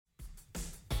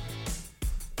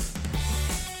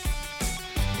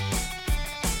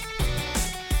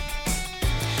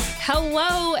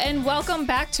Hello and welcome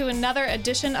back to another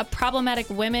edition of Problematic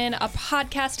Women, a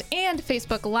podcast and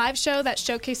Facebook live show that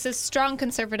showcases strong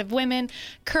conservative women,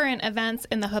 current events,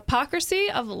 and the hypocrisy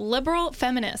of liberal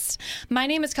feminists. My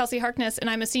name is Kelsey Harkness, and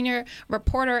I'm a senior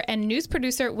reporter and news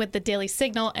producer with the Daily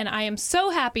Signal, and I am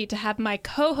so happy to have my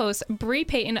co-host, Bree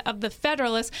Payton of The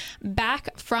Federalist,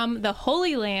 back from the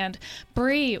Holy Land.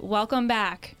 Bree, welcome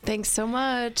back. Thanks so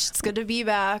much. It's good to be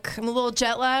back. I'm a little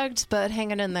jet-lagged, but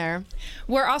hanging in there.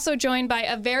 We're also joined by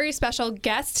a very special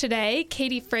guest today,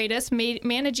 Katie Freitas,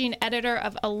 managing editor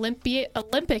of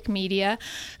Olympic Media,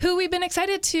 who we've been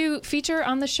excited to feature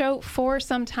on the show for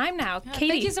some time now. Yeah,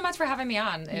 Katie, thank you so much for having me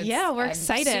on. We're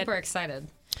excited. Super excited.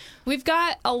 We've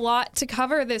got a lot to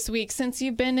cover this week. Since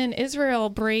you've been in Israel,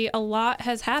 Bree, a lot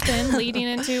has happened leading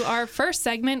into our first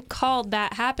segment called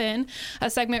That Happened, a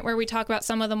segment where we talk about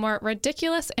some of the more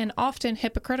ridiculous and often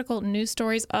hypocritical news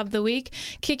stories of the week.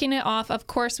 Kicking it off, of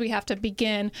course, we have to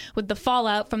begin with the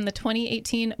fallout from the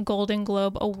 2018 Golden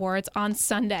Globe Awards on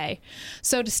Sunday.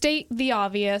 So to state the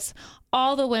obvious,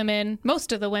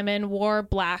 most of the women wore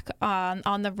black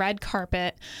on the red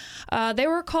carpet. They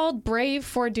were called brave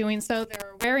for doing so. They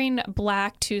were wearing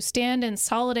black to stand in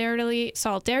solidarity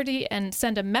and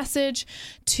send a message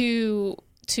to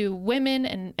women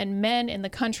and men in the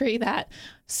country that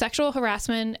sexual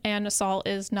harassment and assault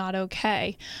is not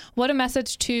okay. What a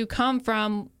message to come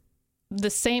from the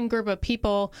same group of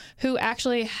people who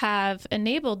actually have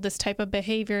enabled this type of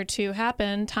behavior to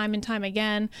happen time and time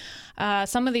again.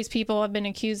 Some of these people have been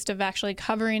accused of actually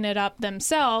covering it up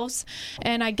themselves,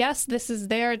 and I guess this is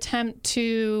their attempt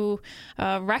to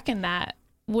reckon that.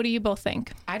 What do you both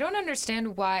think? I don't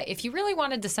understand why, if you really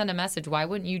wanted to send a message, why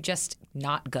wouldn't you just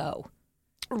not go?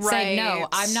 Right. Say, no,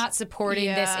 I'm not supporting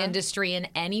this industry in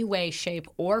any way, shape,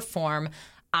 or form.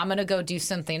 I'm going to go do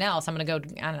something else. I'm going to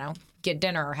go, I don't know, get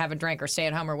dinner or have a drink or stay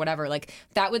at home or whatever. Like,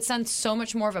 that would send so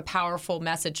much more of a powerful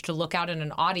message to look out in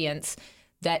an audience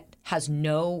that has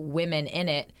no women in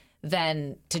it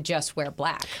than to just wear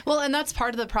black. Well, and that's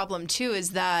part of the problem, too,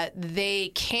 is that they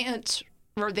can't,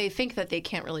 or they think that they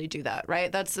can't really do that,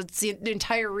 right? That's the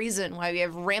entire reason why we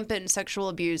have rampant sexual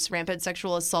abuse, rampant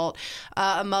sexual assault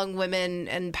among women,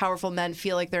 and powerful men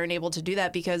feel like they're unable to do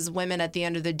that because women, at the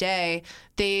end of the day,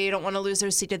 they don't want to lose their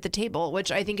seat at the table,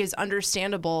 which I think is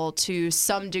understandable to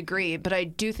some degree. But I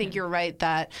do think you're right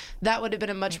that would have been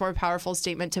a much more powerful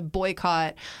statement to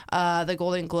boycott the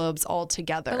Golden Globes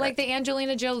altogether. But like the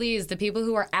Angelina Jolies, the people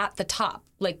who are at the top,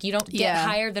 like, you don't get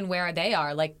higher than where they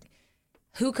are. Like,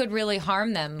 who could really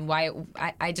harm them? Why?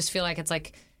 I just feel like it's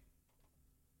like,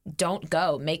 don't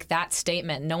go. Make that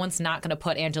statement. No one's not going to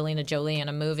put Angelina Jolie in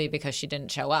a movie because she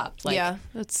didn't show up. Like, yeah,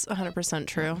 that's 100%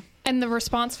 true. And the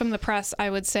response from the press,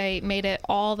 I would say, made it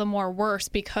all the more worse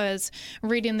because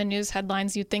reading the news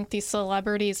headlines, you'd think these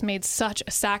celebrities made such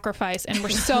a sacrifice and were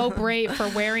so brave for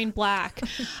wearing black.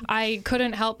 I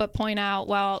couldn't help but point out,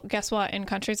 well, guess what? In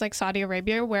countries like Saudi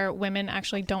Arabia, where women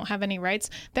actually don't have any rights,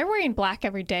 they're wearing black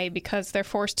every day because they're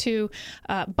forced to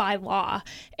by law.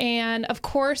 And of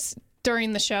course,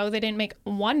 during the show, they didn't make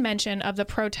one mention of the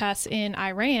protests in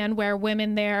Iran, where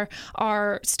women there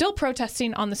are still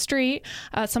protesting on the street,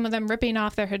 some of them ripping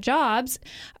off their hijabs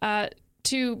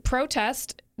to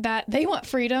protest that they want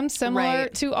freedom similar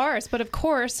to ours. But of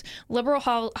course, liberal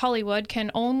Hollywood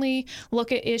can only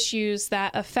look at issues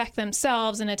that affect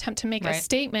themselves and attempt to make a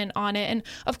statement on it. And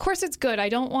of course, it's good. I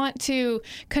don't want to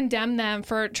condemn them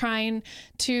for trying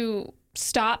to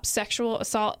stop sexual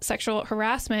assault, sexual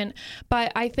harassment,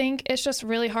 but I think it's just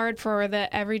really hard for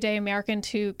the everyday American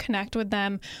to connect with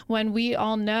them when we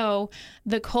all know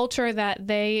the culture that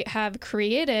they have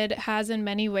created has in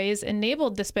many ways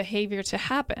enabled this behavior to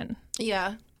happen.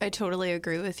 Yeah, I totally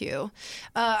agree with you.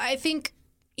 I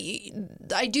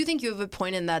do think you have a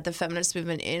point in that the feminist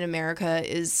movement in America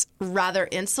is rather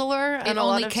insular. It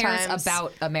only cares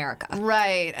about America.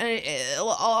 Right. And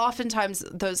oftentimes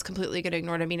those completely get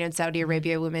ignored. I mean, in Saudi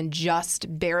Arabia, women just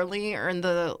barely earn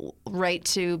the right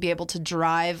to be able to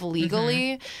drive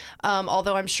legally,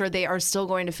 although I'm sure they are still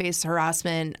going to face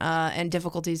harassment and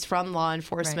difficulties from law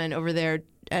enforcement over there.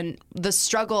 And the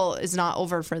struggle is not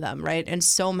over for them, right, in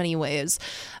so many ways.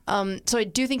 So I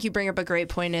do think you bring up a great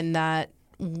point in that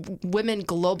women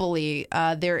globally,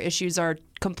 their issues are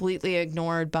completely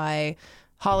ignored by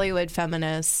Hollywood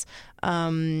feminists.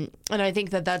 And I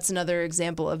think that that's another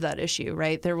example of that issue,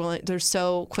 right? They're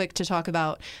so quick to talk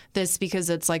about this because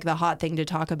it's like the hot thing to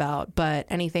talk about. But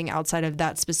anything outside of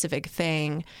that specific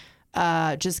thing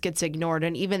just gets ignored.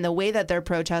 And even the way that they're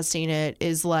protesting it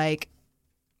is like,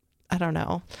 I don't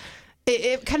know.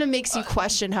 it kind of makes you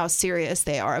question how serious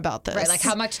they are about this. Right, like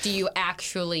how much do you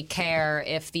actually care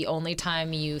if the only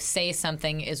time you say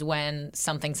something is when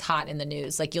something's hot in the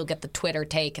news? Like you'll get the Twitter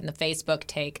take and the Facebook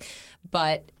take,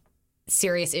 but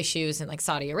serious issues in like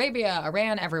Saudi Arabia,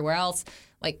 Iran, everywhere else,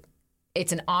 like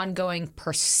it's an ongoing,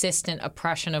 persistent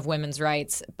oppression of women's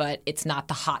rights, but it's not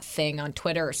the hot thing on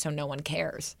Twitter, so no one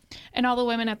cares. And all the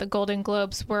women at the Golden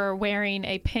Globes were wearing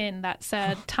a pin that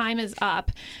said "Time is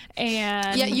up."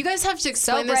 And yeah, you guys have to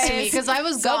explain this to me because I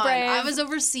was gone. I was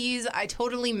overseas. I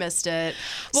totally missed it.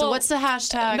 So what's the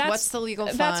hashtag? What's the legal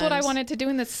fund? That's what I wanted to do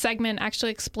in this segment,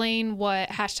 actually explain what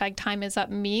hashtag Time is Up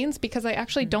means, because I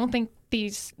actually don't think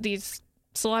these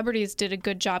celebrities did a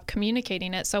good job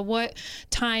communicating it. So what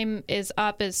Time is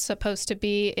Up is supposed to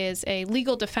be is a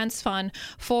legal defense fund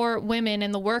for women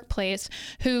in the workplace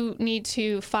who need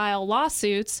to file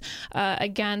lawsuits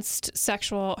against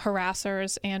sexual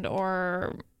harassers and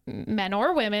or men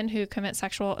or women who commit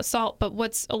sexual assault. But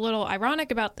what's a little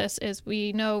ironic about this is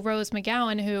we know Rose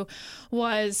McGowan, who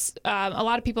was, a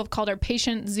lot of people have called her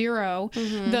Patient Zero,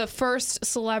 the first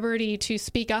celebrity to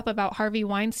speak up about Harvey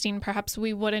Weinstein. Perhaps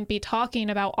we wouldn't be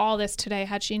talking about all this today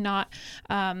had she not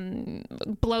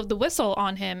blowed the whistle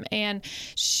on him. And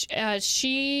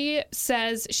she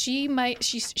says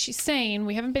she's saying,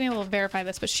 we haven't been able to verify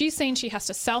this, but she's saying she has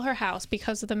to sell her house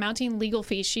because of the mounting legal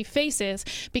fees she faces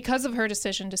because of her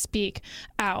decision to speak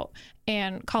out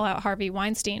and call out Harvey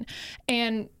Weinstein.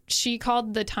 And she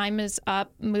called the Time is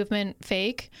Up movement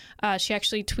fake. She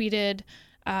actually tweeted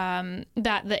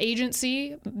that the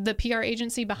agency, the PR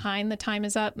agency behind the Time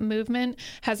is Up movement,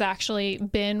 has actually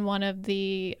been one of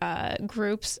the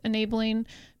groups enabling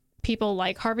people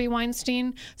like Harvey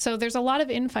Weinstein. So there's a lot of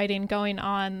infighting going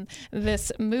on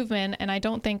this movement, and I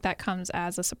don't think that comes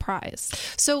as a surprise.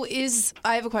 So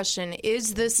I have a question.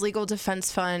 Is this legal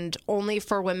defense fund only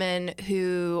for women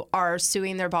who are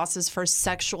suing their bosses for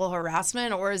sexual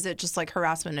harassment, or is it just like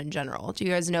harassment in general? Do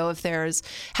you guys know if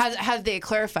have they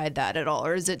clarified that at all,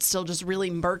 or is it still just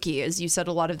really murky? As you said,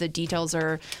 a lot of the details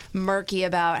are murky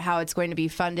about how it's going to be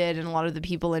funded, and a lot of the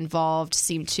people involved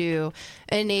seem to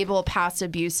enable past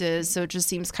abuses. So it just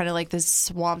seems kind of like this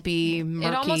swampy,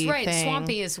 murky thing.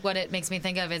 Swampy is what it makes me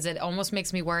think of. Is it almost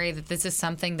makes me worry that this is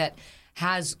something that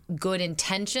has good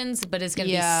intentions, but is going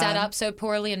to be set up so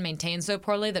poorly and maintained so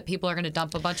poorly that people are going to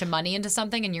dump a bunch of money into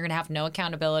something, and you're going to have no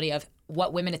accountability of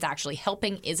what women it's actually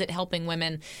helping. Is it helping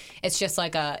women? It's just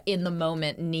like a in the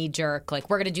moment knee jerk, like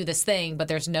we're going to do this thing, but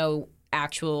there's no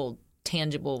actual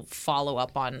tangible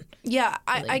follow-up on. Yeah,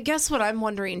 I guess what I'm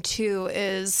wondering too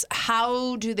is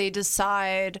how do they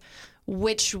decide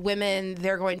which women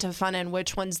they're going to fund and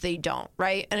which ones they don't,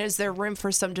 right? And is there room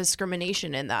for some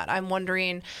discrimination in that? I'm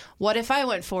wondering, what if I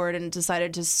went forward and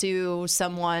decided to sue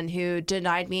someone who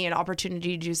denied me an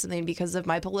opportunity to do something because of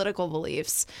my political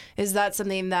beliefs? Is that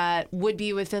something that would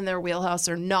be within their wheelhouse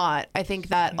or not? I think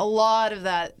that a lot of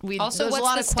that, also, there's what's a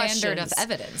lot the of standard questions. of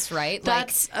evidence, right?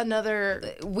 That's another...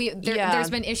 There's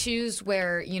been issues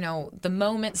where, the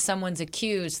moment someone's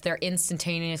accused, they're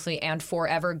instantaneously and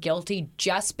forever guilty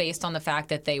just based on the fact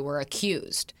that they were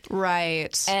accused.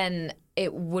 Right. And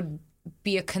it would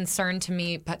be a concern to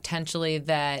me potentially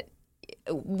that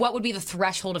what would be the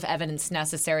threshold of evidence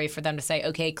necessary for them to say,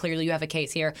 okay, clearly you have a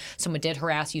case here. Someone did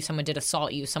harass you. Someone did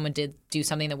assault you. Someone did do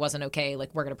something that wasn't okay.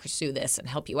 Like, we're going to pursue this and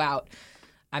help you out.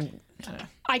 I don't know.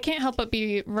 I can't help but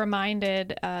be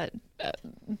reminded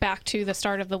back to the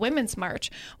start of the Women's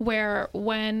March, where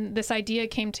when this idea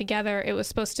came together, it was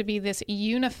supposed to be this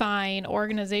unifying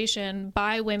organization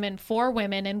by women for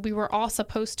women, and we were all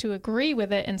supposed to agree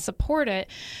with it and support it.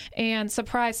 And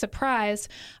surprise, surprise,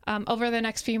 over the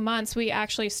next few months, we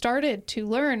actually started to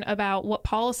learn about what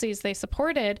policies they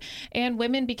supported, and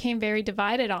women became very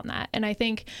divided on that. And I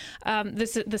think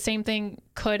the same thing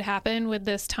could happen with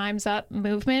this Time's Up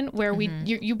movement, where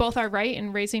you both are right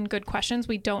in raising good questions.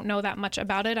 We don't know that much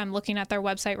about it. I'm looking at their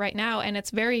website right now, and it's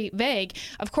very vague.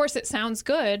 Of course, it sounds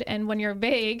good, and when you're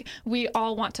vague, we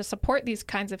all want to support these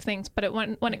kinds of things. But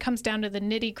when it comes down to the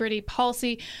nitty-gritty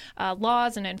policy,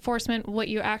 laws, and enforcement, what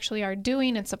you actually are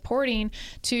doing and supporting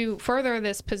to further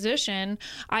this position,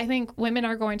 I think women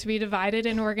are going to be divided,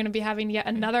 and we're going to be having yet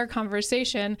another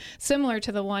conversation similar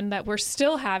to the one that we're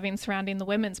still having surrounding the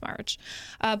Women's March.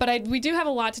 But we do have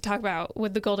a lot to talk about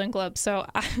with the Golden Globes, so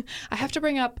I have to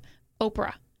bring up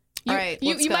Oprah. All right,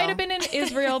 you might have been in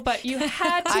Israel, but you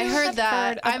had to. I heard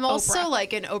that. I'm also Oprah.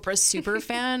 like an Oprah super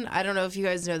fan. I don't know if you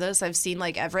guys know this. I've seen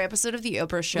like every episode of the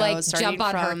Oprah show. Like starting jump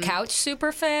on from, her couch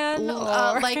super fan?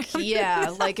 Like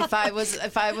if I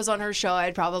was on her show,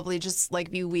 I'd probably just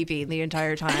like be weeping the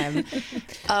entire time.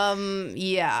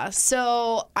 Yeah.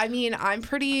 So I mean, I'm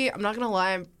not gonna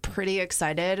lie, I'm pretty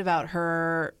excited about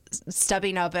her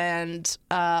stepping up and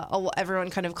everyone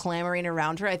kind of clamoring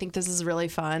around her. I think this is really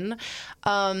fun.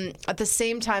 At the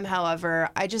same time, however,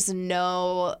 I just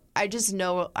know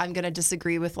I'm going to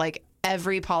disagree with like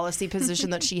every policy position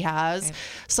that she has.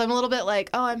 So I'm a little bit like,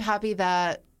 oh, I'm happy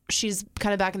that she's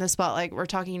kind of back in the spotlight. We're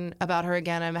talking about her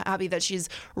again. I'm happy that she's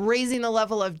raising the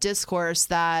level of discourse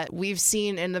that we've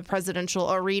seen in the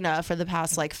presidential arena for the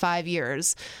past like 5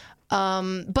 years.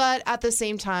 But at the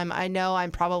same time, I know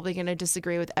I'm probably going to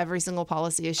disagree with every single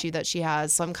policy issue that she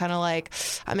has. So I'm kind of like,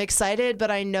 I'm excited,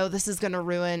 but I know this is going to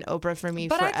ruin Oprah for me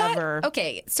forever.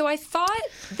 So I thought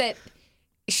that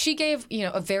she gave,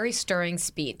 a very stirring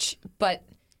speech, but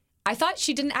I thought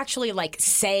she didn't actually like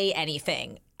say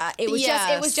anything. It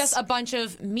was just a bunch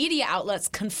of media outlets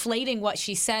conflating what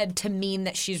she said to mean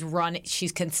that she's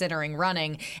considering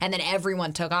running, and then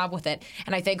everyone took off with it.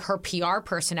 And I think her PR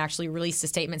person actually released a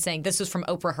statement saying this was from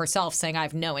Oprah herself, saying I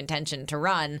have no intention to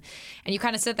run. And you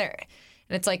kind of sit there,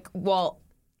 and it's like, well,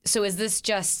 so is this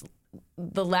just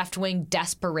the left-wing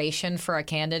desperation for a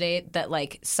candidate that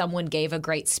like someone gave a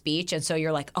great speech and so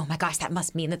you're like, oh my gosh, that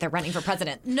must mean that they're running for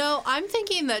president? No, I'm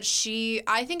thinking that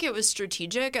I think it was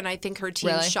strategic, and I think her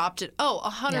team shopped it. Oh,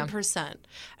 100%. Yeah.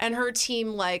 And her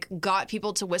team like got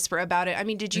people to whisper about it. I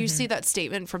mean, did you see that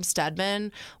statement from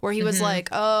Stedman where he was like,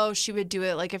 oh, she would do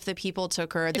it like if the people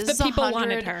took her. If the people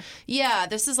wanted her. Yeah,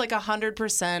 this is like 100%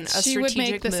 a strategic she would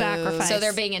make the move. sacrifice. So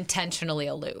they're being intentionally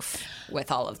aloof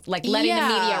with all of, like letting the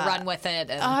media run with it.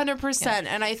 100%.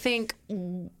 And I think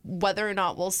whether or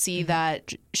not we'll see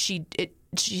that she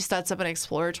sets up an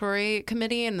exploratory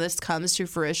committee and this comes to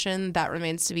fruition, that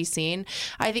remains to be seen.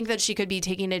 I think that she could be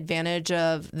taking advantage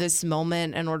of this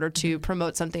moment in order to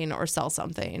promote something or sell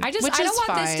something. I don't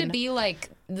want this to be like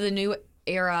the new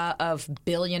era of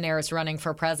billionaires running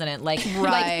for president. Like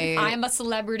I'm a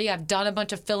celebrity. I've done a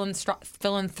bunch of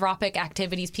philanthropic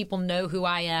activities. People know who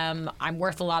I am. I'm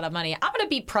worth a lot of money. I'm going to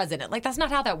be president. Like, that's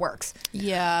not how that works.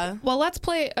 Yeah. Well, let's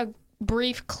play a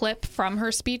brief clip from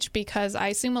her speech because I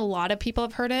assume a lot of people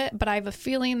have heard it, but I have a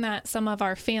feeling that some of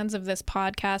our fans of this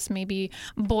podcast maybe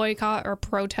boycott or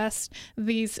protest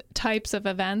these types of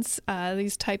events,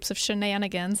 these types of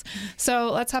shenanigans.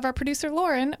 So let's have our producer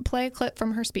Lauren play a clip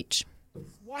from her speech.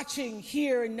 Watching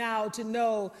here and now to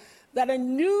know that a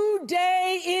new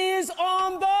day is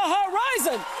on the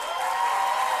horizon.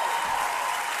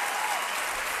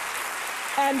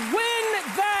 And when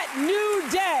that new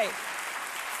day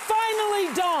finally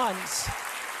dawns,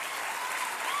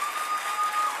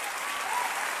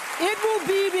 it will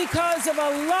be because of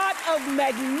a lot of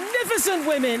magnificent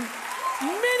women,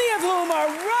 many of whom are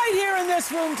right here in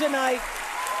this room tonight,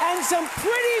 and some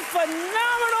pretty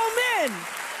phenomenal men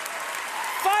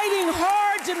fighting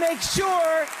hard to make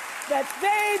sure that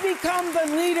they become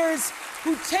the leaders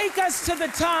who take us to the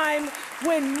time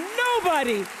when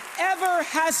nobody ever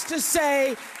has to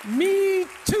say, me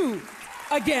too,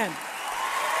 again.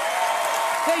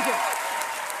 Thank you.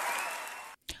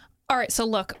 All right, so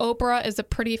look, Oprah is a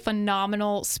pretty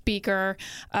phenomenal speaker.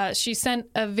 She sent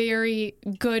a very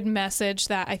good message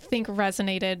that I think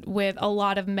resonated with a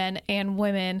lot of men and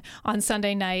women on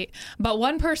Sunday night. But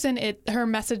one person her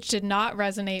message did not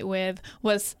resonate with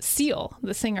was Seal,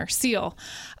 the singer Seal.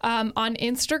 On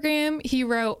Instagram, he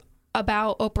wrote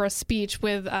about Oprah's speech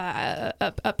with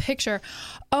a picture.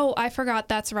 Oh, I forgot,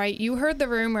 that's right. You heard the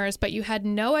rumors, but you had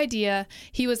no idea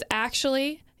he was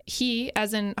actually... He,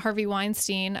 as in Harvey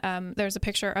Weinstein, there's a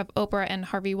picture of Oprah and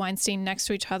Harvey Weinstein next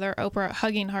to each other, Oprah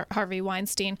hugging Harvey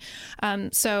Weinstein.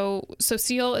 So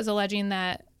Seal is alleging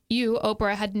that you,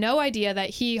 Oprah, had no idea that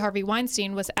he, Harvey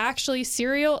Weinstein, was actually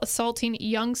serial assaulting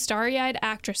young starry-eyed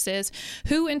actresses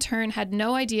who, in turn, had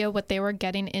no idea what they were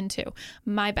getting into.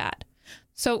 My bad.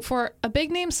 So for a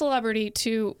big-name celebrity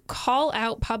to call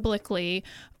out publicly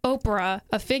Oprah,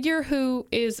 a figure who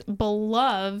is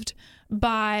beloved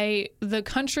by the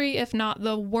country, if not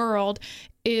the world,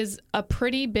 is a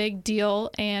pretty big deal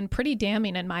and pretty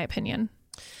damning, in my opinion.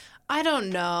 I don't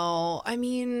know. I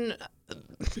mean,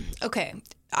 okay.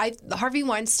 Harvey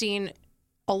Weinstein,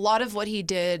 a lot of what he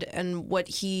did and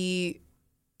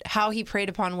how he preyed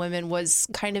upon women was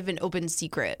kind of an open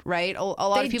secret, right? A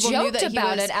lot of people knew that he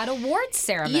about was, it at awards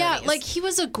ceremonies. Yeah, like he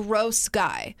was a gross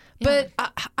guy. Yeah.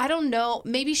 But I don't know.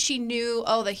 Maybe she knew,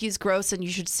 that he's gross and you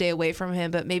should stay away from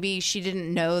him. But maybe she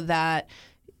didn't know that,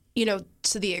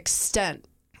 to the extent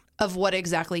of what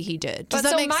exactly he did. Does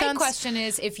that make sense? My question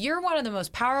is, if you're one of the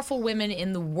most powerful women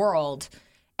in the world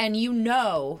and you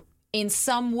know in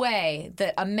some way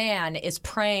that a man is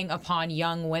preying upon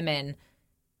young women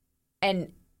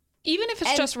and... Even if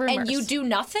it's just rumors. And you do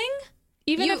nothing?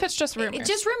 Even if it's just rumors.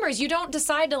 Just rumors. You don't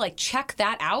decide to like check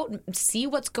that out, see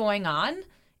what's going on.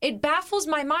 It baffles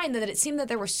my mind that it seemed that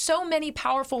there were so many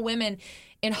powerful women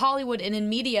in Hollywood and in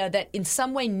media that in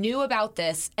some way knew about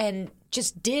this and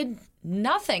just did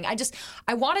nothing.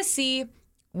 I want to see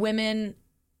women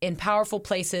in powerful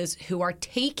places who are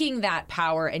taking that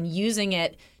power and using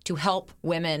it to help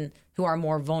women who are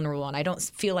more vulnerable. And I don't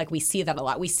feel like we see that a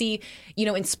lot. We see,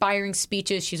 inspiring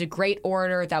speeches. She's a great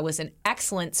orator. That was an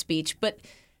excellent speech. But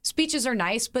speeches are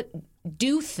nice, but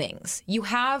do things. You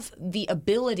have the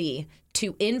ability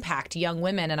to impact young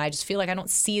women. And I just feel like I don't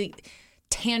see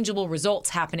tangible results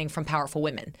happening from powerful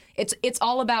women. It's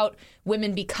all about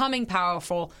women becoming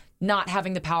powerful, not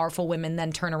having the powerful women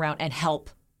then turn around and help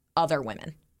other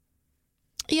women.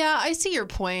 Yeah, I see your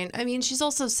point. I mean, she's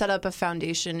also set up a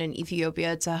foundation in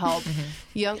Ethiopia to help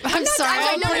young. I'm sorry.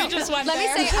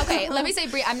 Let me say,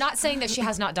 Brie, I'm not saying that she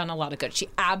has not done a lot of good. She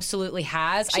absolutely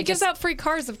has. She gives out free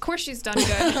cars. Of course she's done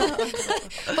good.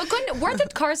 But weren't the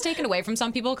cars taken away from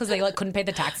some people because they couldn't pay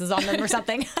the taxes on them or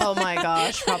something? Oh my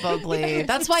gosh, probably.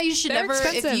 That's why you should never,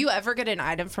 if you ever get an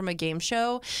item from a game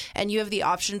show and you have the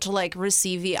option to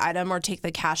receive the item or take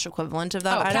the cash equivalent of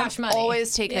that item, cash money.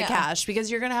 Always take the cash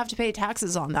because you're going to have to pay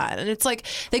taxes on that. And it's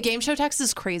the game show tax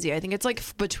is crazy. I think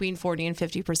it's between 40 and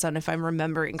 50% if I'm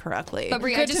remembering correctly. But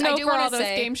Brie, I do want to those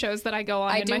game shows that I go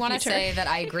on. I do want to say that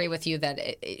I agree with you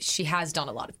that she has done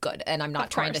a lot of good, and I'm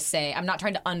not trying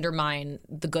to undermine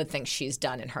the good things she's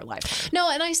done in her lifetime.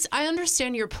 No, and I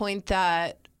understand your point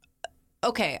that.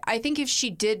 Okay, I think if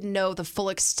she did know the full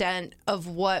extent of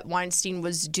what Weinstein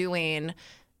was doing,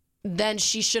 then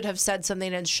she should have said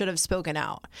something and should have spoken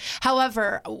out.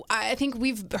 However, I think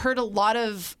we've heard a lot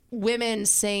of women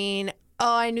saying,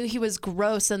 oh, I knew he was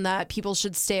gross and that people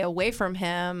should stay away from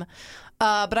him.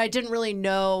 But I didn't really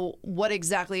know what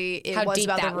exactly it was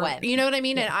about that went. You know what I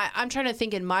mean? Yeah. And I'm trying to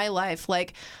think in my life,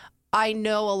 I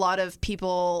know a lot of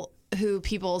people who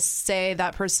people say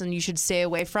that person you should stay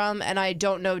away from, and I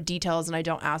don't know details and I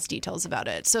don't ask details about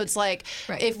it. So it's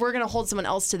if we're going to hold someone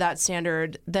else to that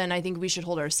standard, then I think we should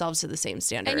hold ourselves to the same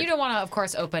standard. And you don't want to, of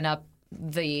course, open up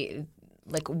the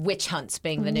witch hunts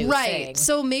being the new thing. Right.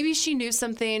 So maybe she knew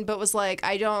something but was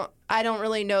I don't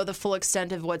really know the full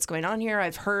extent of what's going on here.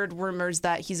 I've heard rumors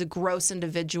that he's a gross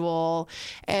individual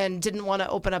and didn't want to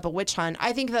open up a witch hunt.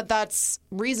 I think that that's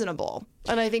reasonable,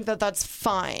 and I think that that's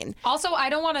fine. Also, I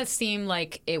don't want to seem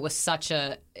like it was such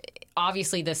a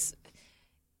obviously this.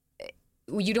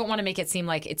 You don't want to make it seem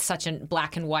like it's such a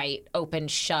black and white, open,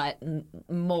 shut,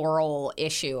 moral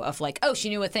issue of oh, she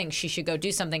knew a thing, she should go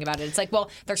do something about it. It's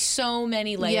there's so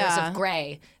many layers of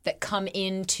gray that come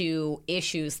into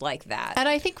issues like that. And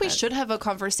I think we should have a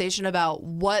conversation about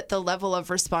what the level of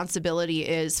responsibility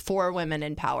is for women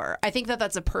in power. I think that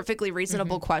that's a perfectly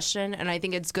reasonable question, and I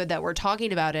think it's good that we're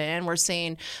talking about it and we're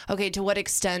saying, okay, to what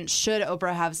extent should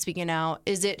Oprah have speaking out?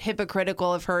 Is it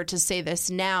hypocritical of her to say this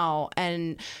now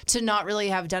and to not really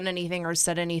have done anything or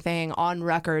said anything on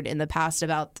record in the past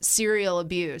about serial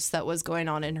abuse that was going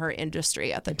on in her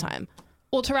industry at the time?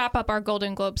 Well, to wrap up our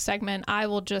Golden Globe segment, I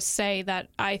will just say that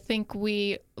I think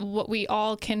what we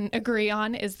all can agree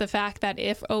on is the fact that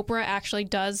if Oprah actually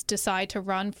does decide to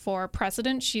run for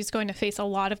president, she's going to face a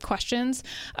lot of questions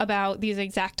about these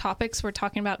exact topics we're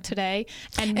talking about today,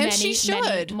 and many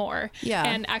more. Yeah.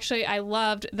 And actually, I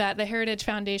loved that the Heritage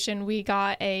Foundation, we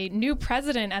got a new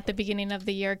president at the beginning of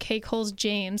the year, Kay Coles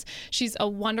James. She's a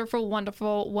wonderful,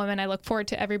 wonderful woman. I look forward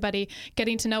to everybody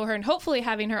getting to know her and hopefully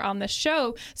having her on the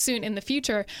show soon in the future.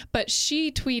 But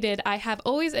she tweeted, "I have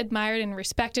always admired and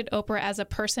respected Oprah as a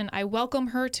person. I welcome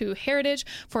her to Heritage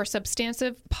for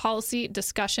substantive policy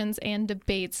discussions and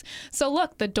debates." So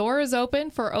look, the door is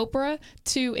open for Oprah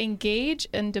to engage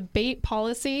and debate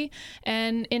policy.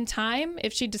 And in time,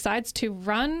 if she decides to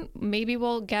run, maybe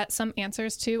we'll get some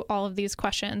answers to all of these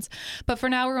questions. But for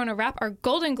now, we're going to wrap our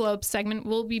Golden Globe segment.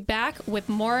 We'll be back with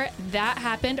more That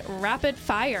Happened Rapid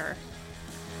Fire.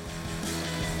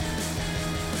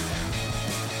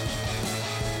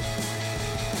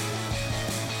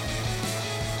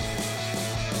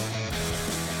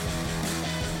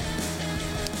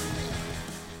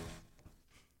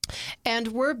 And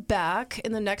we're back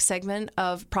in the next segment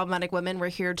of Problematic Women. We're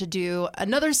here to do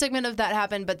another segment of That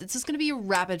Happened, but this is going to be a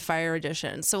rapid fire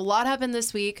edition. So a lot happened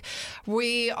this week.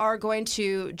 We are going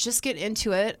to just get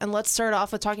into it. And let's start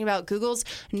off with talking about Google's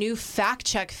new fact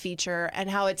check feature and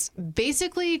how it's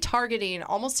basically targeting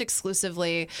almost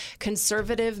exclusively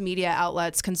conservative media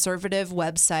outlets, conservative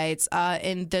websites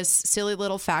in this silly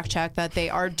little fact check that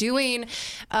they are doing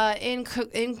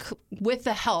with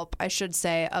the help, I should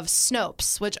say, of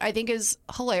Snopes, which I think is is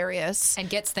hilarious. And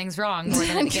gets things wrong more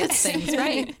than it gets things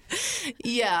right.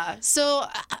 Yeah. So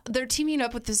they're teaming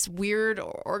up with this weird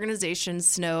organization,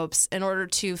 Snopes, in order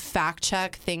to fact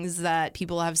check things that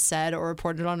people have said or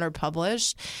reported on or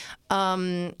published.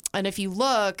 And if you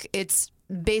look, it's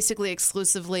basically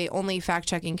exclusively only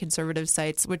fact-checking conservative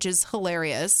sites, which is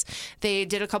hilarious. They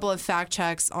did a couple of fact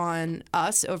checks on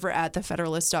us over at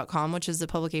thefederalist.com, which is the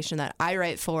publication that I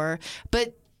write for.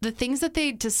 But the things that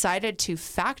they decided to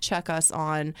fact check us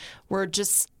on were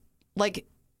just like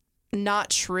not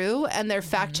true, and their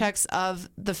fact checks of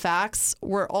the facts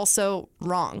were also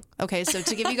wrong. Okay, so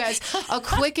to give you guys a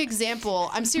quick example,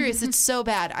 I'm serious, it's so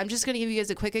bad. I'm just going to give you guys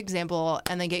a quick example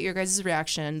and then get your guys'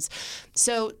 reactions.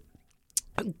 So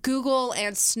Google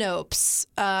and Snopes,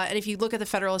 and if you look at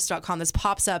thefederalist.com, this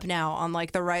pops up now on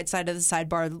like the right side of the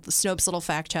sidebar, Snopes' little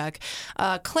fact check,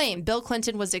 claim Bill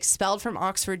Clinton was expelled from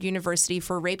Oxford University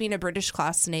for raping a British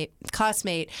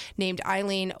classmate named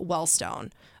Eileen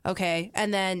Wellstone. Okay,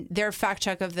 and then their fact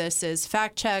check of this is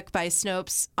fact check by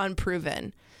Snopes,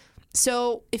 unproven.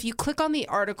 So if you click on the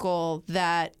article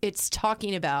that it's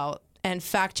talking about and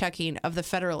fact checking of the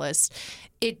Federalist,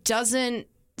 it doesn't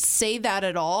say that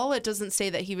at all. It doesn't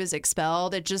say that he was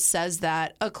expelled. It just says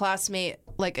that a classmate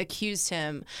like accused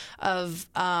him of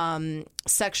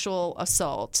sexual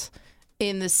assault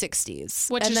in the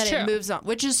 60s. Which and is then true. It moves on,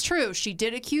 which is true. She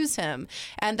did accuse him.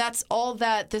 And that's all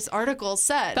that this article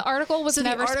said. The article was So the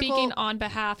never article- speaking on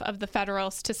behalf of the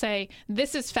Federalists to say,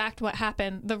 this is fact what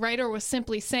happened. The writer was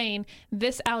simply saying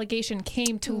this allegation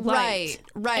came to light.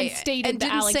 Right. And stated and the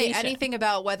didn't allegation. say anything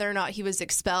about whether or not he was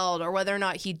expelled or whether or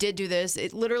not he did do this.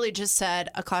 It literally just said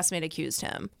a classmate accused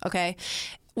him. Okay.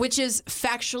 Which is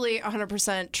factually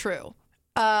 100% true.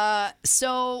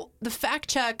 So the fact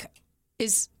check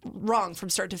is wrong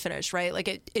from start to finish, right? Like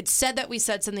it said that we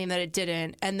said something that it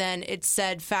didn't, and then it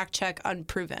said fact check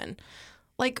unproven.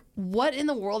 Like, what in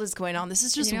the world is going on? This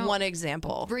is just one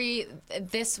example. Bree,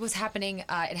 this was happening.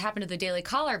 It happened to the Daily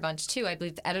Caller a bunch, too. I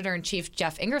believe the editor-in-chief,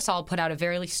 Jeff Ingersoll, put out a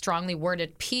very strongly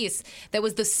worded piece that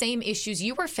was the same issues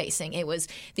you were facing. It was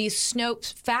these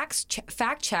Snopes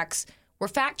fact checks were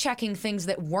fact-checking things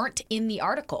that weren't in the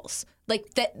articles,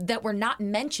 like that were not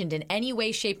mentioned in any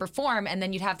way, shape, or form, and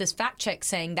then you'd have this fact check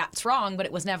saying that's wrong, but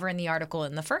it was never in the article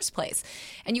in the first place.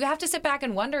 And you have to sit back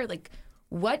and wonder, like,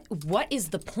 what is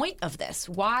the point of this?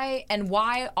 Why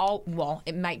all, well,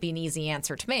 it might be an easy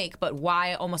answer to make, but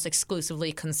why almost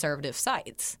exclusively conservative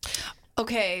sites?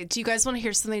 Okay, do you guys want to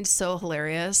hear something so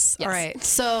hilarious? Yes. All right,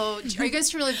 so are you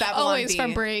guys familiar with Babylon Always Bee?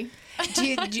 from Brie. Are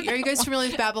you guys familiar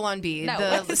with Babylon Bee?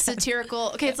 No. The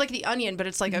satirical. Okay, it's like The Onion, but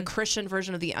it's like a Christian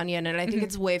version of The Onion, and I think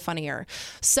it's way funnier.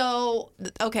 So,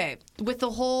 okay, with the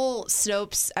whole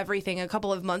Snopes everything, a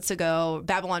couple of months ago,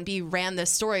 Babylon Bee ran this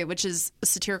story, which is a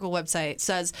satirical website.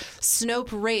 Says Snope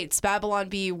rates Babylon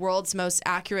Bee world's most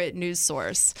accurate news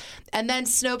source, and then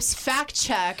Snopes fact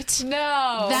checked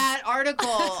that article.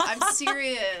 I'm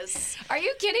serious. Are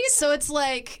you kidding? So it's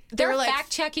like They're like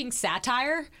fact-checking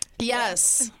satire?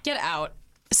 yes. Get out.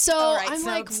 So All right, I'm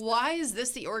like, Snopes. why is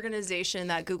this the organization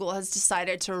that Google has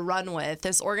decided to run with?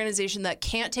 This organization that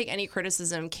can't take any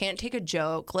criticism, can't take a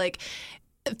joke, like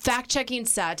fact-checking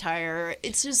satire.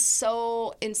 It's just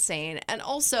so insane. And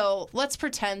also, let's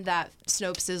pretend that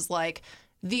Snopes is like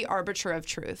the arbiter of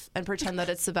truth and pretend that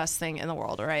it's the best thing in the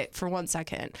world, all right, for 1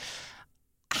 second.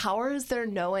 How is there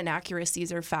no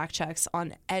inaccuracies or fact checks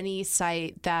on any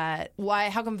site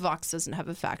how come Vox doesn't have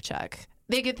a fact check?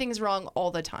 They get things wrong all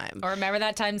the time. Or remember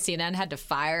that time CNN had to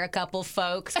fire a couple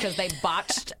folks because they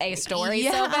botched a story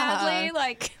Yeah. so badly?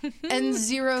 Like, And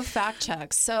zero fact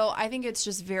checks. So I think it's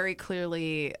just very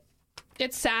clearly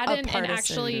It's sad and partisan.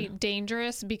 actually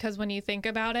dangerous because when you think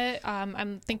about it,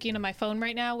 I'm thinking of my phone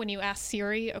right now. When you ask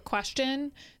Siri a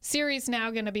question, Siri's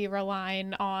now going to be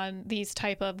relying on these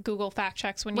type of Google fact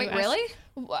checks. When Wait, you ask, really?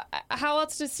 How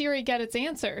else does Siri get its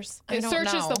answers? I It don't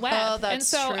searches know. the web, Oh, that's and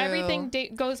so true. everything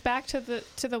goes back to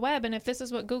the web. And if this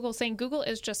is what Google's saying, Google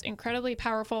is just incredibly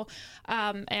powerful,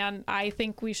 and I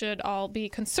think we should all be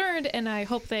concerned. And I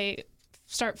hope they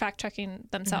start fact checking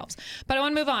themselves. But I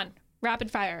want to move on.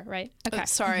 Rapid fire, right? Okay.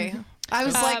 sorry. I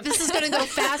was like, this is going to go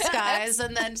fast, guys,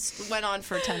 and then went on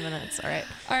for 10 minutes. All right.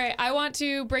 All right, I want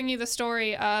to bring you the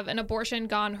story of an abortion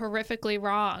gone horrifically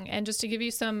wrong. And just to give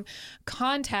you some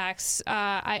context,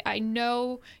 I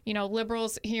know,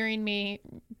 liberals hearing me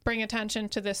bring attention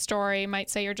to this story might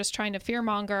say you're just trying to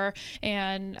fearmonger.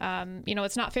 And,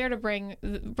 it's not fair to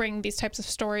bring these types of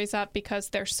stories up because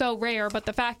they're so rare. But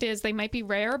the fact is they might be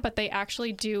rare, but they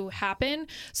actually do happen.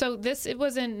 So it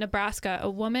was in Nebraska. A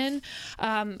woman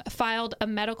filed filed a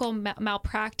medical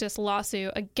malpractice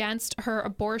lawsuit against her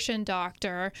abortion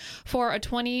doctor for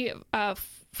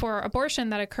for abortion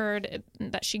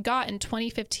that she got in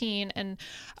 2015. And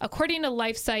according to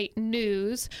LifeSite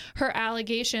News, her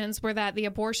allegations were that the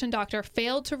abortion doctor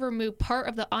failed to remove part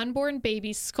of the unborn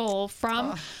baby's skull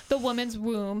from the woman's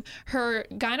womb. Her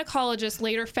gynecologist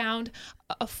later found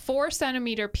a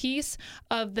 4-centimeter piece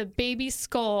of the baby's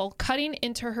skull cutting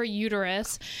into her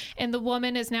uterus, and the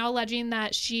woman is now alleging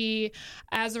that she,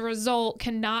 as a result,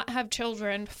 cannot have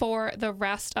children for the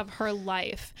rest of her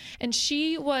life. And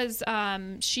she was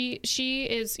she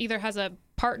is either has a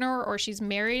partner or she's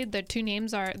married. The two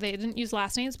names they didn't use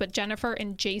last names, but Jennifer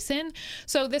and Jason.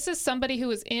 So this is somebody who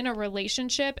was in a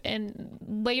relationship and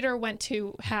later went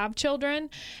to have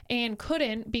children and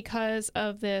couldn't because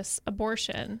of this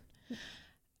abortion.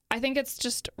 I think it's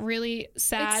just really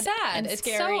sad. It's sad. And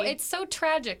scary. It's so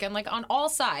tragic, and like on all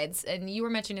sides. And you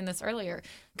were mentioning this earlier,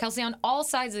 Kelsey. On all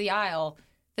sides of the aisle,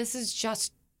 this is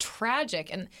just tragic.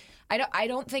 And I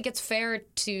don't think it's fair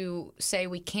to say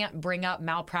we can't bring up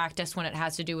malpractice when it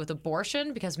has to do with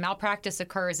abortion, because malpractice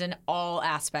occurs in all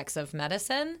aspects of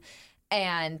medicine,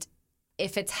 and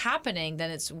if it's happening, then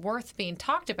it's worth being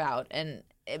talked about. And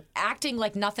acting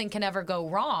like nothing can ever go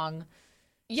wrong.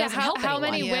 Yeah, how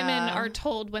many women are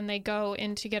told when they go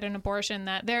in to get an abortion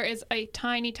that there is a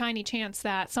tiny, tiny chance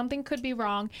that something could be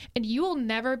wrong and you will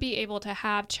never be able to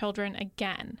have children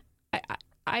again.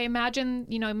 I imagine,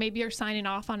 maybe you're signing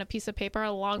off on a piece of paper,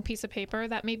 a long piece of paper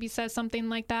that maybe says something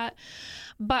like that.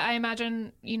 But I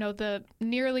imagine, the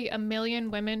nearly 1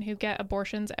 million women who get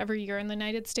abortions every year in the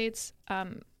United States,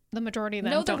 the majority of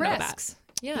them don't know that.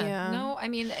 Yeah. No, I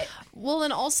mean... Well,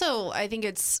 and also I think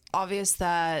it's obvious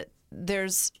that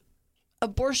there's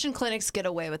abortion clinics get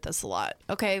away with this a lot.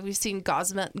 Okay, we've seen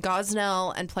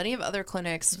Gosnell and plenty of other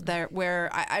clinics there where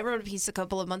I wrote a piece a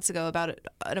couple of months ago about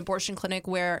an abortion clinic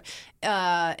where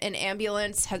an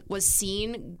ambulance was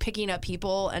seen picking up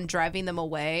people and driving them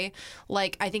away.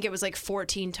 Like, I think it was like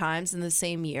 14 times in the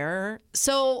same year.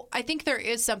 So I think there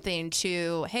is something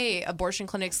to, hey, abortion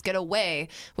clinics get away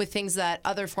with things that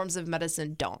other forms of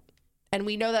medicine don't. And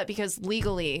we know that because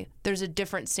legally there's a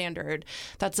different standard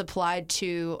that's applied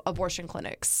to abortion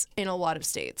clinics in a lot of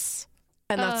states.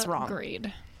 And that's wrong.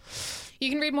 Agreed. You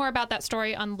can read more about that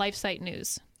story on LifeSite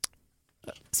News.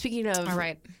 Speaking of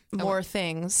more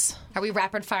things. Are we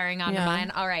rapid firing on to mine?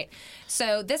 All right.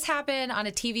 So this happened on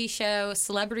a TV show,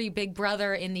 Celebrity Big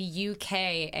Brother in the UK.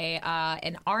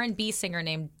 An R&B singer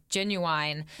named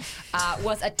Genuine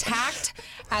was attacked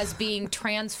as being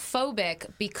transphobic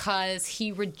because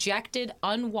he rejected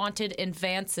unwanted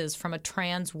advances from a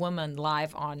trans woman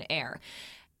live on air.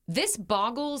 This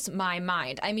boggles my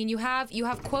mind. I mean, you have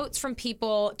quotes from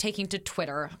people taking to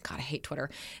Twitter. God, I hate Twitter,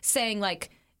 saying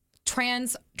like,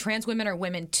 trans women are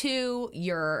women too.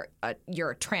 You're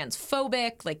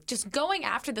transphobic. Like, just going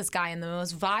after this guy in the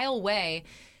most vile way,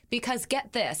 because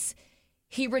get this,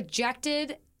 he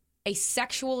rejected a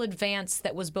sexual advance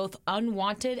that was both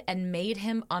unwanted and made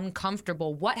him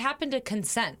uncomfortable. What happened to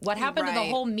consent? What happened to the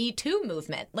whole Me Too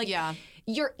movement? Like,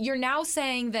 you're now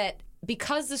saying that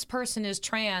because this person is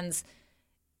trans,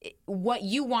 what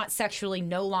you want sexually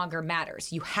no longer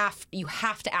matters. You have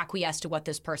to acquiesce to what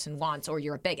this person wants, or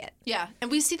you're a bigot. Yeah,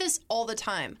 and we see this all the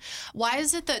time. Why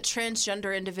is it that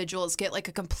transgender individuals get like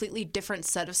a completely different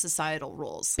set of societal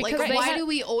rules? Because like, why do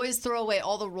we always throw away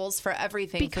all the rules for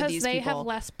everything for these people? Because they have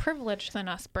less privilege than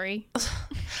us, Brie.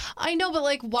 I know, but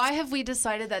like, why have we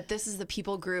decided that this is the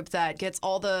people group that gets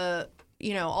all the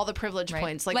all the privilege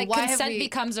points? Like why consent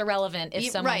becomes irrelevant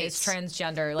if someone is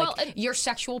transgender. Like, well, your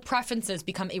sexual preferences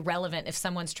become irrelevant if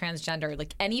someone's transgender.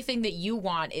 Like, anything that you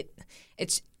want,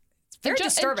 it's very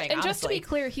disturbing. And just to be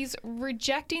clear, he's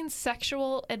rejecting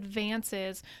sexual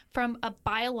advances from a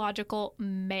biological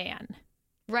man.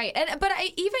 Right. But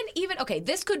even okay,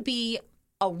 this could be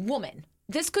a woman.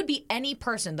 This could be any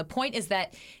person. The point is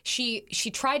that she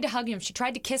tried to hug him. She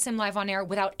tried to kiss him live on air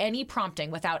without any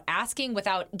prompting, without asking,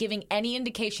 without giving any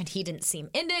indication. He didn't seem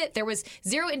into it. There was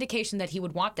zero indication that he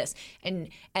would want this. And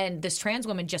this trans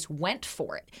woman just went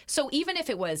for it. So even if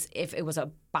it was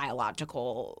a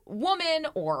biological woman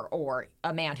or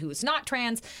a man who's not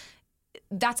trans,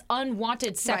 that's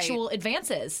unwanted sexual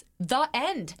advances. The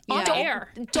end. On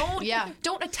air.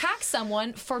 Don't attack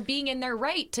someone for being in their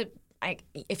right to,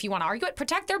 if you want to argue it,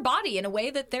 protect their body in a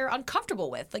way that they're uncomfortable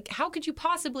with. Like, how could you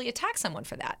possibly attack someone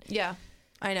for that? Yeah,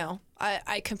 I know.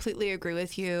 I completely agree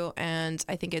with you, and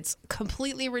I think it's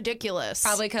completely ridiculous.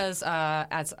 Probably because,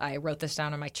 as I wrote this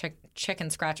down on my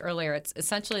chicken scratch earlier, it's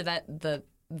essentially that the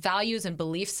values and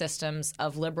belief systems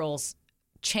of liberals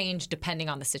change depending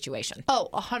on the situation. Oh,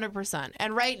 100%.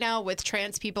 And right now with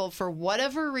trans people, for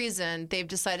whatever reason, they've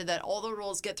decided that all the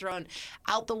rules get thrown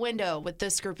out the window with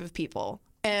this group of people.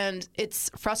 And it's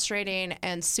frustrating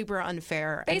and super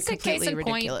unfair and Basic completely case in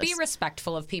ridiculous. point, be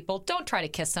respectful of people. Don't try to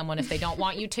kiss someone if they don't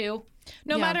want you to.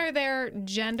 No matter their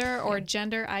gender or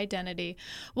gender identity.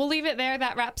 We'll leave it there.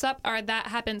 That wraps up our That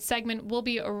Happened segment. We'll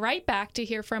be right back to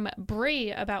hear from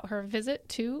Brie about her visit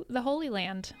to the Holy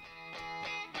Land.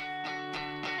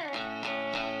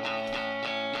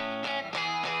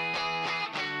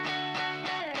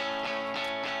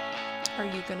 Are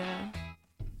you gonna?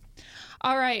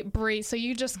 All right, Brie. So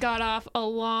you just got off a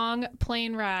long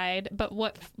plane ride, but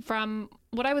from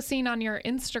what I was seeing on your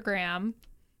Instagram,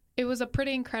 it was a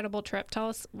pretty incredible trip. Tell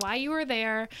us why you were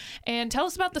there, and tell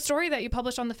us about the story that you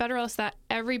published on The Federalist that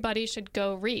everybody should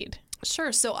go read.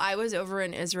 Sure. So I was over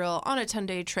in Israel on a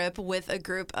 10-day trip with a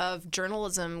group of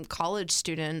journalism college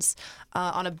students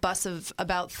on a bus of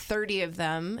about 30 of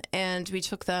them. And we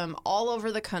took them all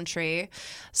over the country,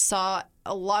 saw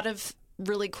a lot of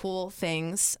really cool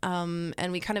things,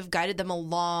 and we kind of guided them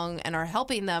along and are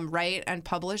helping them write and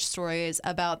publish stories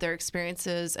about their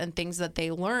experiences and things that they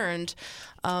learned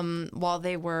while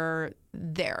they were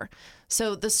there.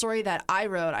 So the story that I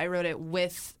wrote it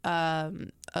with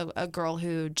a girl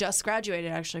who just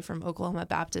graduated actually from Oklahoma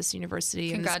Baptist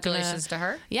University. Congratulations to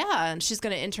her. Yeah, and she's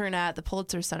going to intern at the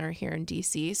Pulitzer Center here in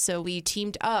D.C. So we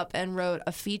teamed up and wrote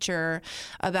a feature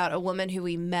about a woman who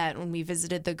we met when we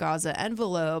visited the Gaza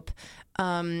envelope,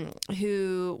 the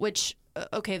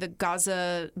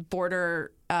Gaza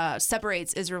border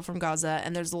separates Israel from Gaza,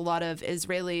 and there's a lot of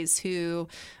Israelis who,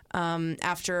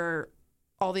 after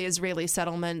all the Israeli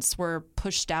settlements were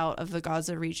pushed out of the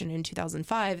Gaza region in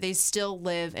 2005, they still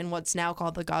live in what's now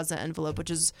called the Gaza envelope, which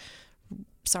is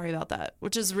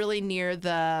really near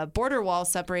the border wall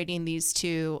separating these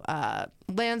two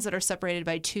lands that are separated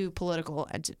by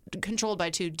controlled by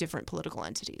two different political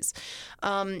entities.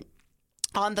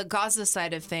 On the Gaza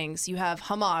side of things, you have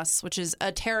Hamas, which is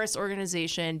a terrorist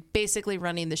organization basically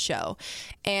running the show.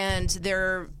 And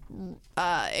they're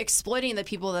exploiting the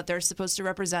people that they're supposed to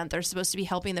represent. They're supposed to be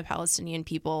helping the Palestinian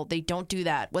people. They don't do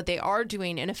that. What they are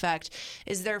doing, in effect,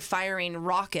 is they're firing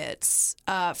rockets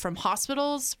from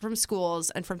hospitals, from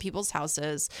schools, and from people's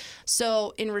houses.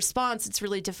 So in response, it's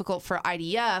really difficult for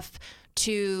IDF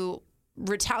to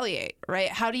retaliate, right?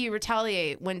 How do you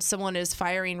retaliate when someone is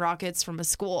firing rockets from a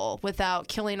school without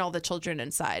killing all the children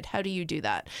inside? How do you do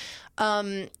that?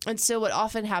 And so what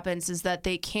often happens is that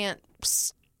they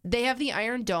have the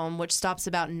Iron Dome, which stops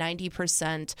about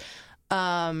 90%.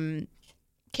 Can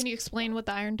you explain what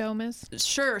the Iron Dome is?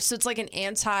 Sure. So it's like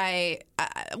I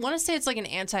want to say it's like an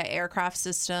anti-aircraft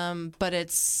system, but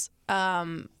it's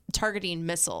targeting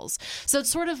missiles. So it's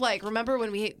sort of like, remember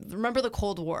the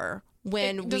Cold War?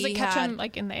 Does it catch them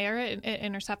like in the air? It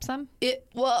intercepts them?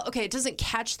 It doesn't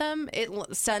catch them. It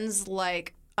sends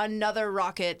like another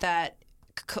rocket that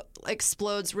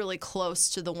explodes really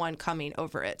close to the one coming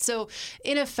over it. So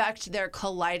in effect, they're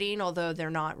colliding, although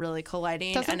they're not really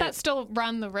colliding. Doesn't that still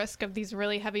run the risk of these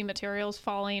really heavy materials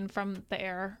falling from the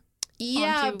air?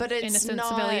 Yeah, but it's innocent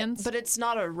not. Civilians? But it's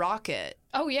not a rocket.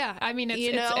 Oh yeah, I mean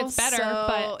it's better, so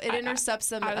but it intercepts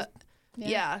them.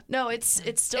 No, it's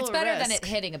still a better risk. than it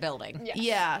hitting a building.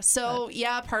 Yeah. So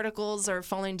particles are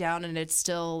falling down, and it's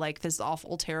still like this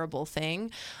awful, terrible thing.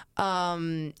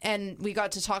 And we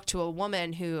got to talk to a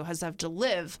woman who has had to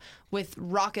live with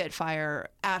rocket fire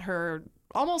at her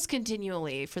almost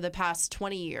continually for the past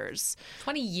 20 years.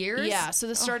 20 years? Yeah. So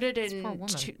this started in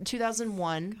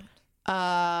 2001.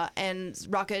 And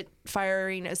rocket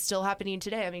firing is still happening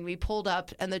today. I mean, we pulled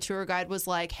up and the tour guide was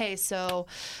like, hey, so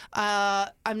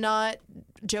I'm not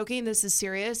joking. This is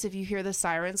serious. If you hear the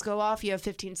sirens go off, you have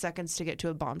 15 seconds to get to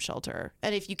a bomb shelter.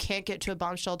 And if you can't get to a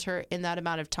bomb shelter in that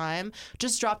amount of time,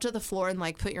 just drop to the floor and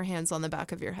like put your hands on the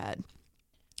back of your head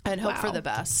and hope for the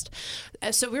best.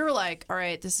 And so we were like, all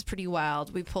right, this is pretty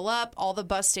wild. We pull up. All the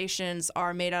bus stations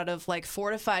are made out of like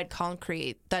fortified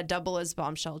concrete that double as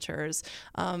bomb shelters.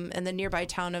 And the nearby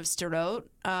town of Sderot,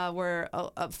 where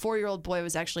a 4-year-old boy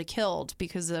was actually killed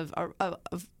because of a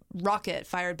rocket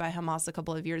fired by Hamas a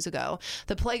couple of years ago.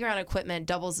 The playground equipment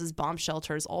doubles as bomb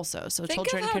shelters also, so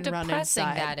children can run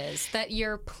inside. That is, that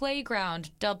your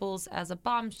playground doubles as a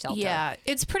bomb shelter. Yeah,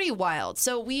 it's pretty wild.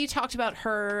 So we talked about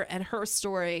her and her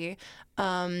story,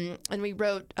 and we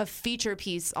wrote a feature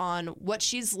piece on what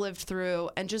she's lived through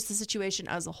and just the situation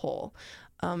as a whole.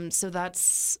 So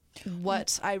that's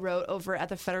what I wrote over at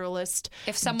the Federalist.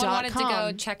 If someone wanted to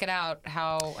go check it out,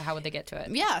 how would they get to it?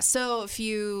 Yeah, so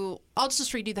I'll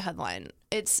just read you the headline.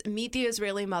 It's Meet the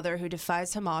Israeli Mother Who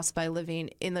Defies Hamas by Living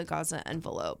in the Gaza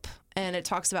Envelope. And it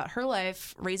talks about her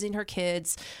life, raising her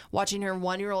kids, watching her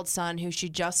 1-year-old son, who she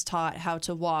just taught how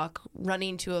to walk,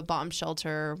 running to a bomb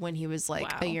shelter when he was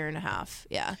like a year and a half.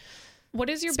 Yeah. What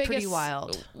is your biggest? Pretty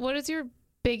wild. What is your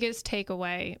biggest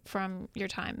takeaway from your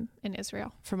time in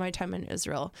Israel? From my time in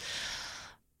Israel.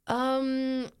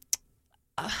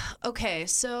 Okay,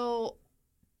 so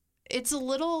it's a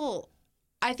little.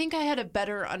 I think I had a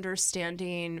better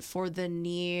understanding for the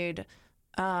need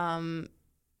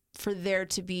for there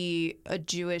to be a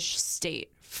Jewish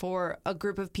state for a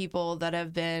group of people that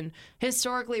have been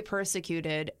historically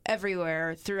persecuted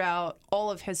everywhere throughout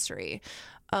all of history.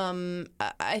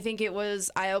 I think it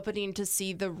was eye-opening to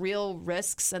see the real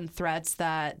risks and threats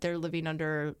that they're living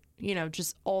under, you know,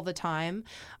 just all the time,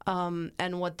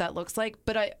 and what that looks like.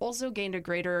 But I also gained a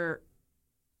greater,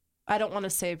 I don't want to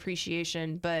say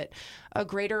appreciation, but a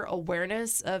greater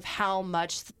awareness of how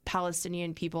much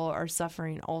Palestinian people are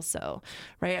suffering also,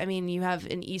 right? I mean, you have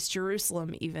in East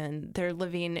Jerusalem even, they're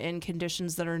living in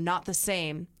conditions that are not the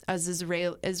same as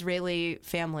Israeli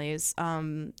families.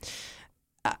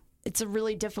 It's a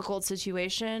really difficult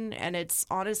situation, and it's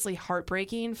honestly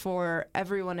heartbreaking for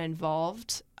everyone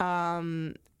involved.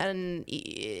 And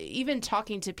even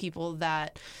talking to people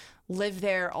that live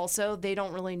there also, they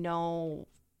don't really know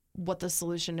what the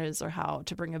solution is or how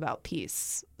to bring about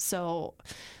peace. So,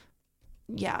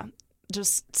 yeah,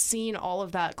 just seeing all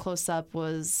of that close up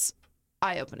was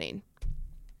eye-opening.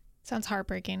 Sounds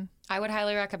heartbreaking. I would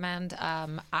highly recommend.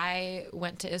 I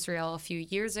went to Israel a few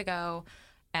years ago,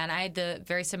 and I had the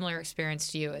very similar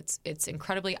experience to you. It's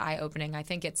incredibly eye-opening. I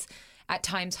think it's at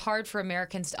times hard for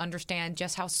Americans to understand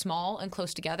just how small and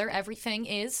close together everything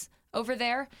is over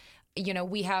there. You know,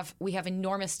 we have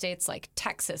enormous states like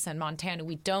Texas and Montana.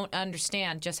 We don't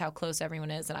understand just how close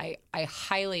everyone is. And I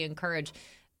highly encourage,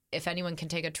 if anyone can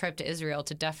take a trip to Israel,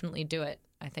 to definitely do it.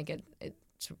 I think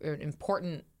it's an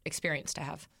important experience to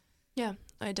have. Yeah,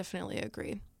 I definitely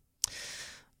agree.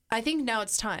 I think now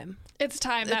it's time. It's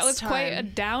time. That was quite a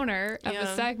downer of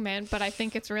a segment, but I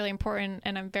think it's really important,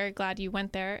 and I'm very glad you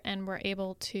went there and were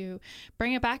able to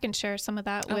bring it back and share some of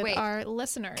that with our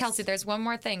listeners. Kelsey, there's one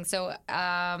more thing. So,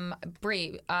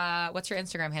 Bree, what's your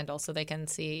Instagram handle so they can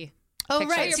see? Oh,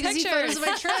 pictures? right. You can see photos of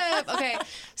my trip. Okay.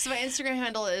 So my Instagram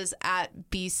handle is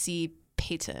 @BC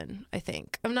Payton, I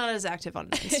think. I'm not as active on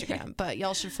Instagram, but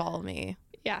y'all should follow me.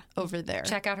 Yeah. Over there.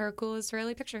 Check out her cool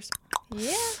Israeli pictures.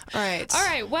 Yeah. All right. All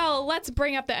right. Well, let's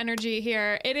bring up the energy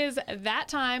here. It is that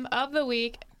time of the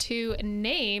week to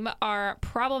name our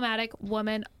problematic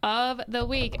woman of the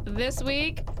week. This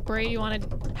week, Brie, you want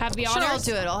to have the honors? Sure, I'll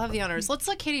do it. I'll have the honors. Let's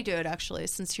let Katie do it, actually,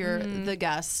 since you're the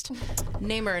guest.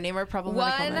 Name her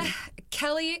problematic woman.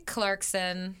 Kelly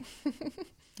Clarkson.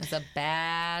 Is a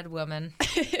bad woman.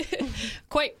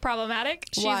 Quite problematic.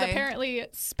 She's Why? apparently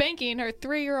spanking her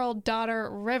 3-year-old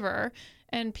daughter, River,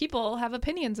 and people have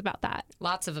opinions about that.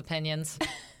 Lots of opinions.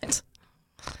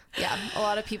 Yeah, a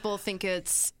lot of people think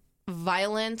it's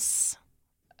violence.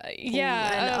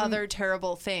 And other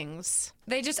terrible things.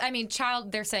 They just,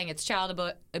 they're saying it's child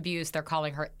abuse. They're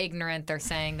calling her ignorant. They're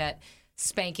saying that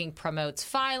spanking promotes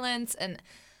violence. And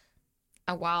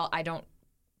while I don't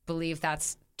believe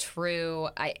that's true,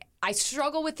 I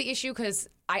struggle with the issue because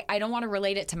I don't want to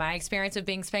relate it to my experience of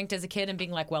being spanked as a kid and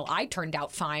being like, well, I turned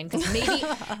out fine, because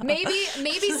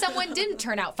maybe someone didn't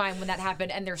turn out fine when that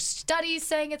happened, and there's studies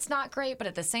saying it's not great, but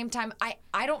at the same time, I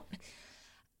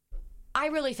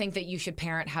really think that you should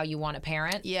parent how you want to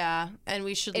parent. Yeah, and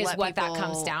we should is let what people... that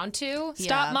comes down to.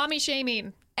 Stop mommy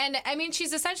shaming. And I mean,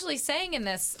 she's essentially saying in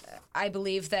this, I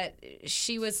believe, that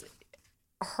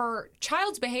her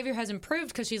child's behavior has improved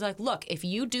because she's like, look, if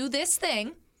you do this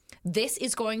thing, this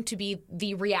is going to be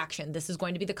the reaction. This is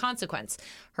going to be the consequence.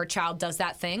 Her child does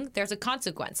that thing. There's a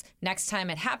consequence. Next time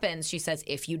it happens, she says,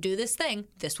 if you do this thing,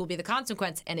 this will be the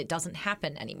consequence. And it doesn't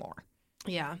happen anymore.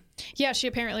 Yeah. Yeah, she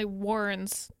apparently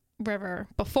warns River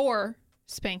before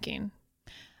spanking.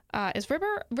 Is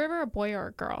River a boy or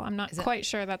a girl? I'm not quite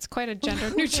sure. That's quite a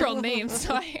gender neutral name,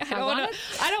 so I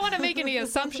don't want to make any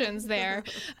assumptions there.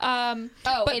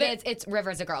 It's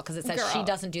River's a girl because it says she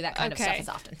doesn't do that kind of stuff as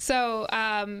often.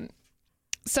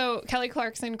 So Kelly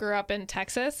Clarkson grew up in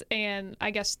Texas, and I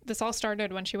guess this all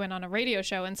started when she went on a radio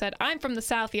show and said, I'm from the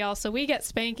South, y'all, so we get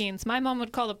spankings. My mom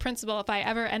would call the principal if I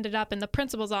ever ended up in the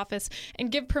principal's office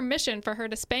and give permission for her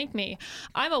to spank me.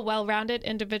 I'm a well-rounded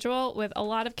individual with a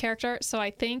lot of character, so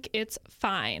I think it's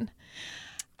fine.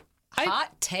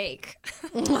 Hot take.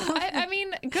 I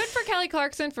mean, good for Kelly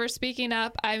Clarkson for speaking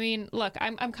up. I mean, look,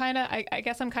 I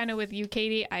guess I'm kind of with you,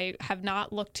 Katie. I have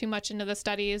not looked too much into the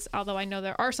studies, although I know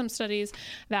there are some studies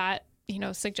that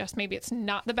suggest maybe it's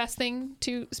not the best thing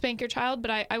to spank your child,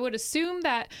 but I would assume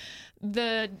that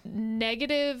the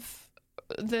negative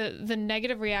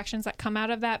reactions that come out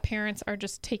of that, parents are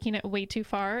just taking it way too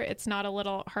far. It's not a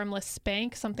little harmless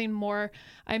spank. I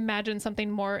imagine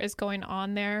something more is going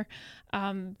on there,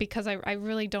 because I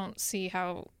really don't see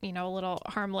how, a little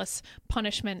harmless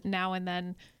punishment now and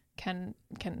then can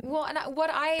well, and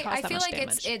I feel like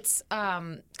damage. it's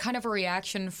kind of a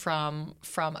reaction from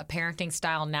a parenting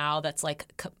style now that's like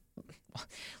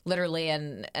literally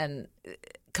and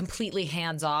completely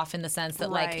hands off, in the sense that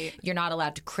like you're not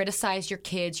allowed to criticize your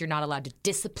kids, you're not allowed to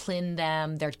discipline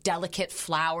them, they're delicate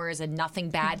flowers and nothing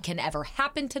bad can ever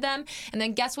happen to them. And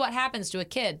then guess what happens to a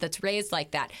kid that's raised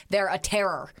like that? They're a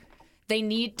terror. They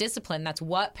need discipline. That's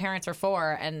what parents are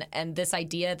for. And this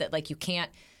idea that like you can't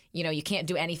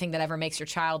do anything that ever makes your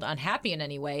child unhappy in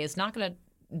any way is not going to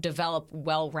develop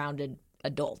well-rounded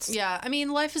adults. Yeah, I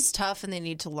mean, life is tough and they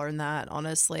need to learn that,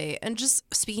 honestly. And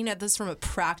just speaking at this from a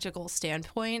practical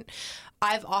standpoint,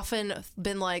 I've often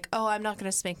been like, oh, I'm not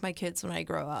going to spank my kids when I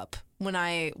grow up, when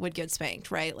I would get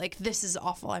spanked, right? Like, this is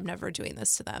awful. I'm never doing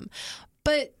this to them.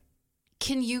 But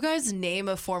can you guys name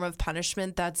a form of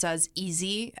punishment that's as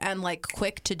easy and like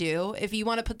quick to do? If you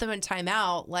want to put them in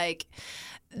timeout, like,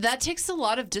 that takes a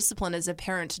lot of discipline as a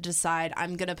parent to decide,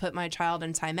 I'm going to put my child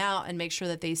in timeout and make sure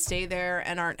that they stay there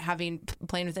and aren't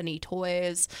playing with any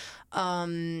toys. I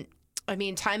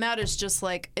mean, timeout is just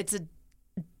like, it's a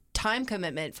time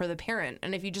commitment for the parent.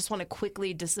 And if you just want to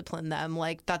quickly discipline them,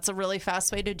 like, that's a really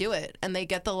fast way to do it. And they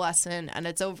get the lesson and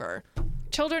it's over.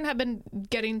 Children have been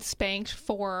getting spanked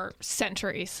for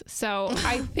centuries, so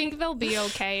I think they'll be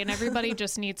okay, and everybody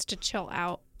just needs to chill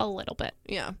out a little bit.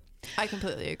 Yeah, I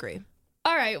completely agree.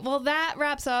 All right, well, that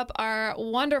wraps up our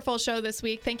wonderful show this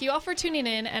week. Thank you all for tuning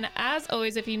in. And as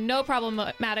always, if you know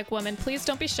problematic women, please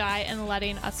don't be shy in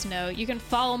letting us know. You can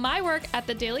follow my work at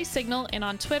The Daily Signal and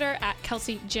on Twitter at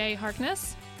Kelsey J.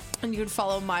 Harkness. And you can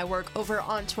follow my work over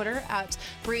on Twitter at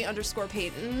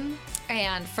Brie_Payton.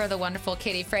 And for the wonderful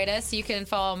Katie Freitas, you can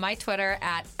follow my Twitter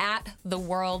at The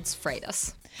World's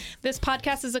Freitas. This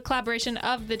podcast is a collaboration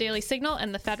of The Daily Signal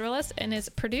and The Federalist and is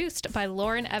produced by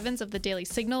Lauren Evans of The Daily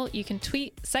Signal. You can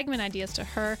tweet segment ideas to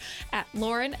her at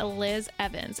Lauren Liz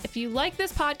Evans. If you like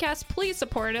this podcast, please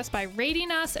support us by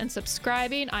rating us and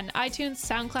subscribing on iTunes,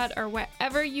 SoundCloud, or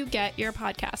wherever you get your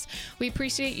podcasts. We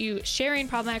appreciate you sharing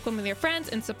Problematic Women with your friends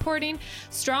and supporting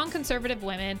strong conservative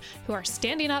women who are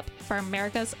standing up for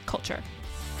America's culture.